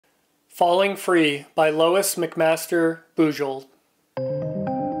Falling Free by Lois McMaster Bujold.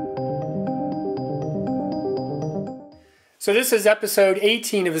 So this is episode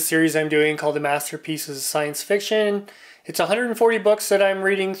 18 of a series I'm doing called The Masterpieces of Science Fiction. It's 140 books that I'm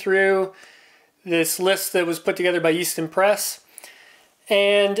reading through, this list that was put together by Easton Press.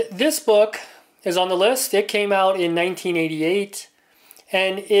 And this book is on the list. It came out in 1988,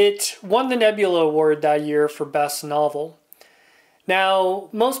 and it won the Nebula Award that year for Best Novel. Now,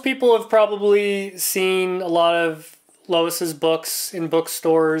 most people have probably seen a lot of Lois's books in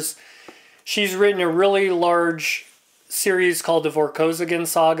bookstores. She's written a really large series called the Vorkosigan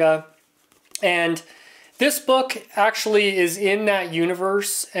saga, and this book actually is in that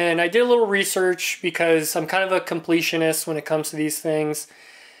universe. And I did a little research because I'm kind of a completionist when it comes to these things.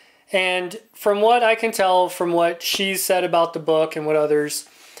 And from what I can tell, from what she's said about the book and what others,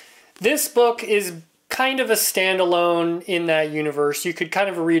 this book is kind of a standalone in that universe. You could kind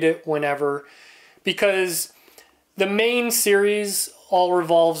of read it whenever, because the main series all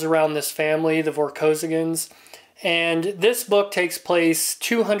revolves around this family, the Vorkosigans. And this book takes place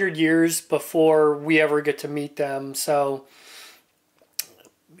 200 years before we ever get to meet them. So,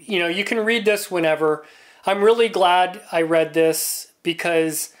 you can read this whenever. I'm really glad I read this,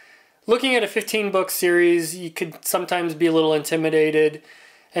 because looking at a 15-book series, you could sometimes be a little intimidated.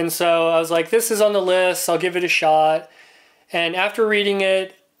 And so I was like, this is on the list, I'll give it a shot. And after reading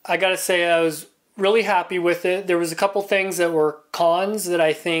it, I gotta say I was really happy with it. There was a couple things that were cons that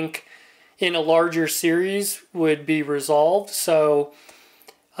I think in a larger series would be resolved. So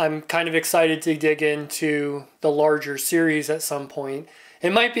I'm kind of excited to dig into the larger series at some point.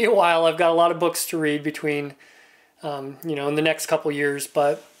 It might be a while. I've got a lot of books to read between, in the next couple years,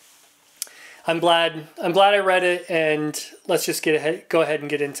 but I'm glad I read it, and let's just go ahead and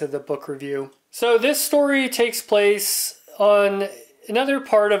get into the book review. So this story takes place on another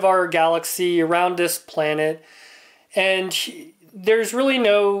part of our galaxy around this planet, and there's really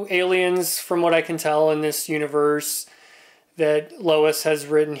no aliens from what I can tell in this universe that Lois has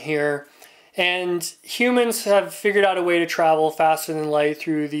written here. And humans have figured out a way to travel faster than light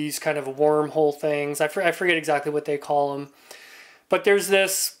through these kind of wormhole things. I forget exactly what they call them. But there's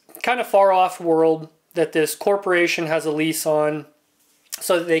this kind of far off world that this corporation has a lease on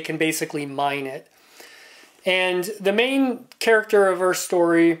so that they can basically mine it. And the main character of our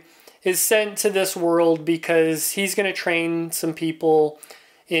story is sent to this world because he's going to train some people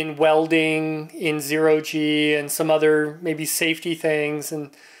in welding, in zero-G, and some other maybe safety things,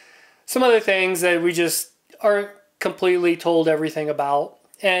 and some other things that we just aren't completely told everything about.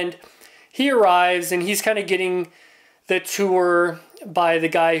 And he arrives, and he's kind of getting the tour by the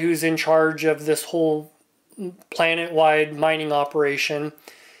guy who's in charge of this whole planet-wide mining operation,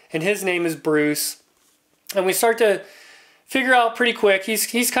 and his name is Bruce. And we start to figure out pretty quick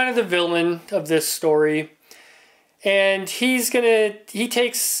he's kind of the villain of this story, and he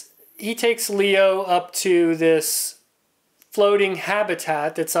takes Leo up to this floating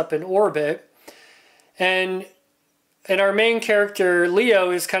habitat that's up in orbit, and our main character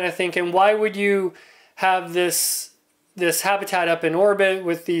Leo is kind of thinking, why would you have this habitat up in orbit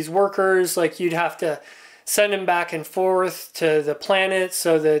with these workers? Like, you'd have to send them back and forth to the planet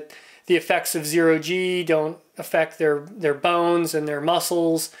so that the effects of zero-G don't affect their bones and their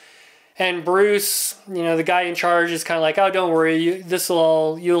muscles. And Bruce, the guy in charge, is kind of like, oh, don't worry,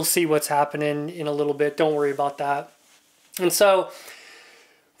 you'll see what's happening in a little bit, don't worry about that. And so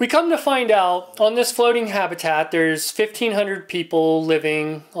we come to find out on this floating habitat there's 1,500 people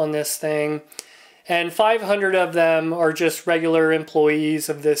living on this thing, and 500 of them are just regular employees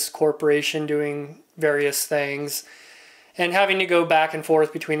of this corporation doing various things and having to go back and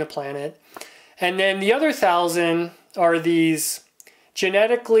forth between the planet. And then the other 1,000 are these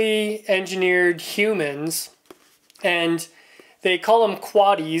genetically engineered humans, and they call them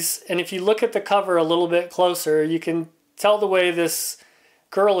quaddies. And if you look at the cover a little bit closer, you can tell the way this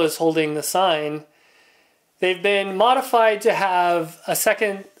girl is holding the sign. They've been modified to have a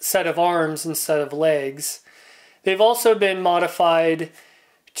second set of arms instead of legs. They've also been modified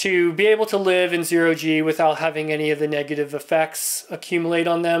to be able to live in zero-G without having any of the negative effects accumulate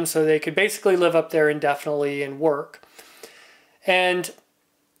on them, so they could basically live up there indefinitely and work. And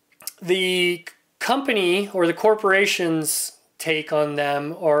the company or the corporation's take on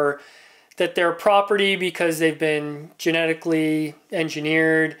them are that they're property because they've been genetically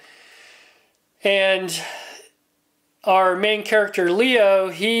engineered. And our main character Leo,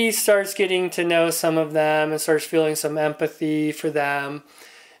 he starts getting to know some of them and starts feeling some empathy for them.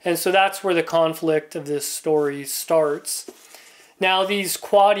 And so that's where the conflict of this story starts. Now, these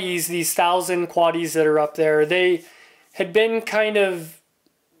quaddies, these 1,000 quaddies that are up there, they had been kind of,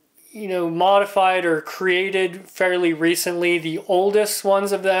 modified or created fairly recently. The oldest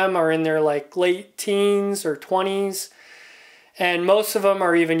ones of them are in their like late teens or 20s, and most of them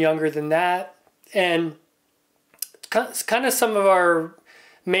are even younger than that. And kind of some of our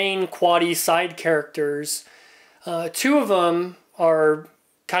main quaddy side characters, two of them are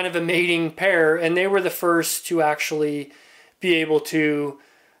kind of a mating pair, and they were the first to actually be able to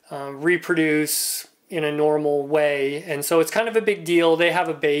reproduce in a normal way. And so it's kind of a big deal. They have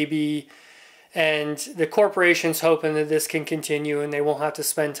a baby, and the corporation's hoping that this can continue and they won't have to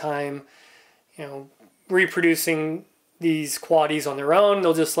spend time, reproducing these quaddies on their own.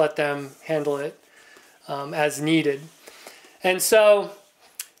 They'll just let them handle it as needed. And so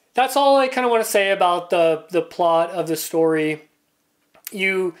that's all I kind of want to say about the plot of the story.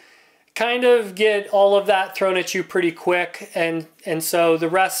 You kind of get all of that thrown at you pretty quick, and so the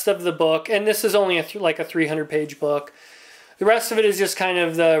rest of the book, and this is only like a 300-page book, the rest of it is just kind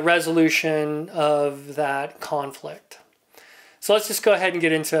of the resolution of that conflict. So let's just go ahead and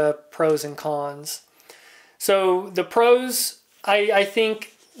get into pros and cons. So the pros, I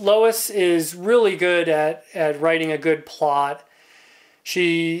think Lois is really good at writing a good plot.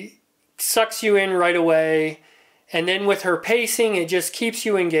 She sucks you in right away. And then with her pacing, it just keeps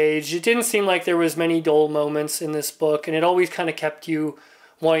you engaged. It didn't seem like there was many dull moments in this book, and it always kind of kept you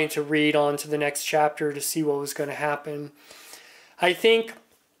wanting to read on to the next chapter to see what was going to happen. I think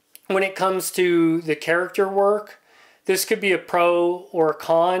when it comes to the character work, this could be a pro or a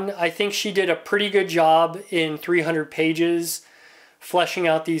con. I think she did a pretty good job in 300 pages fleshing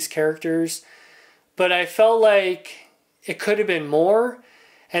out these characters, but I felt like it could have been more.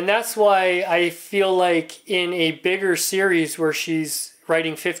 And that's why I feel like in a bigger series where she's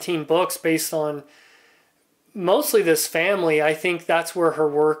writing 15 books based on mostly this family, I think that's where her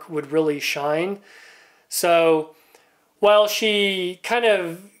work would really shine. So while she kind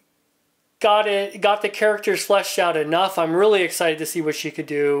of got the characters fleshed out enough, I'm really excited to see what she could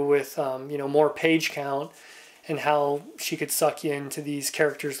do with more page count and how she could suck you into these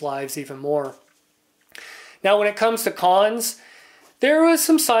characters' lives even more. Now, when it comes to cons, there was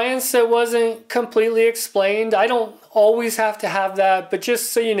some science that wasn't completely explained. I don't always have to have that, but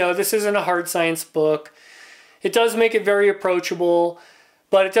just so you know, this isn't a hard science book. It does make it very approachable,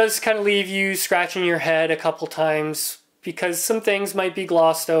 but it does kind of leave you scratching your head a couple times because some things might be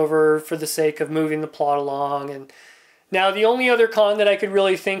glossed over for the sake of moving the plot along. And now the only other con that I could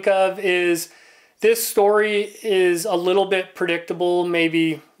really think of is this story is a little bit predictable,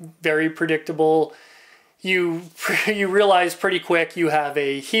 maybe very predictable. You realize pretty quick you have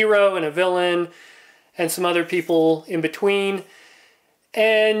a hero and a villain and some other people in between.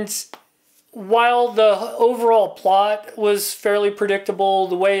 And while the overall plot was fairly predictable,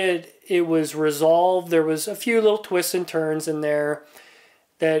 the way it was resolved, there was a few little twists and turns in there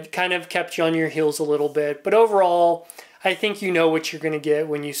that kind of kept you on your heels a little bit. But overall, I think you know what you're going to get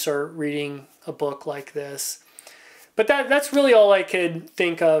when you start reading a book like this. But that's really all I could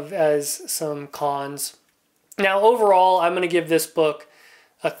think of as some cons. Now, overall, I'm going to give this book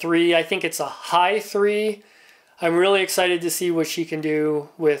a 3. I think it's a high 3. I'm really excited to see what she can do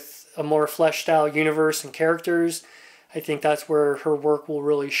with a more fleshed out universe and characters. I think that's where her work will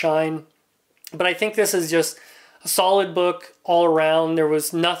really shine. But I think this is just a solid book all around. There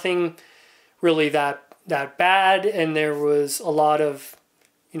was nothing really that bad, and there was a lot of,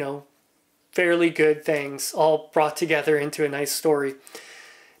 fairly good things all brought together into a nice story.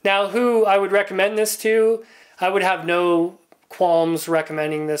 Now, who I would recommend this to, I would have no qualms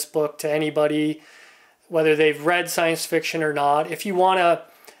recommending this book to anybody, whether they've read science fiction or not. If you want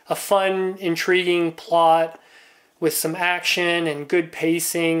a fun, intriguing plot with some action and good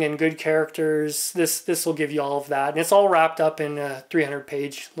pacing and good characters, this will give you all of that. And it's all wrapped up in a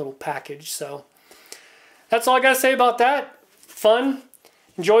 300-page little package. So that's all I got to say about that. Fun,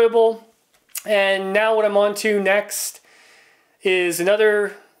 enjoyable. And now what I'm on to next is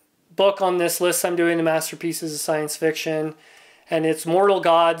another book on this list I'm doing, the Masterpieces of Science Fiction, and it's Mortal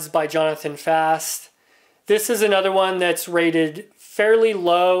Gods by Jonathan Fast. This is another one that's rated fairly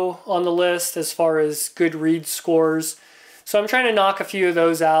low on the list as far as Goodreads scores, so I'm trying to knock a few of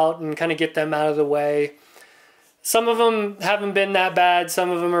those out and kind of get them out of the way. Some of them haven't been that bad, some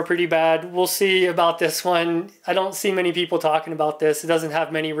of them are pretty bad. We'll see about this one. I don't see many people talking about this. It doesn't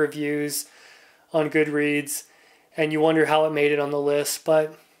have many reviews on Goodreads, and you wonder how it made it on the list,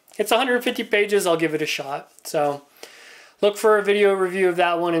 but it's 150 pages. I'll give it a shot. So look for a video review of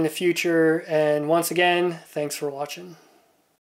that one in the future. And once again, thanks for watching.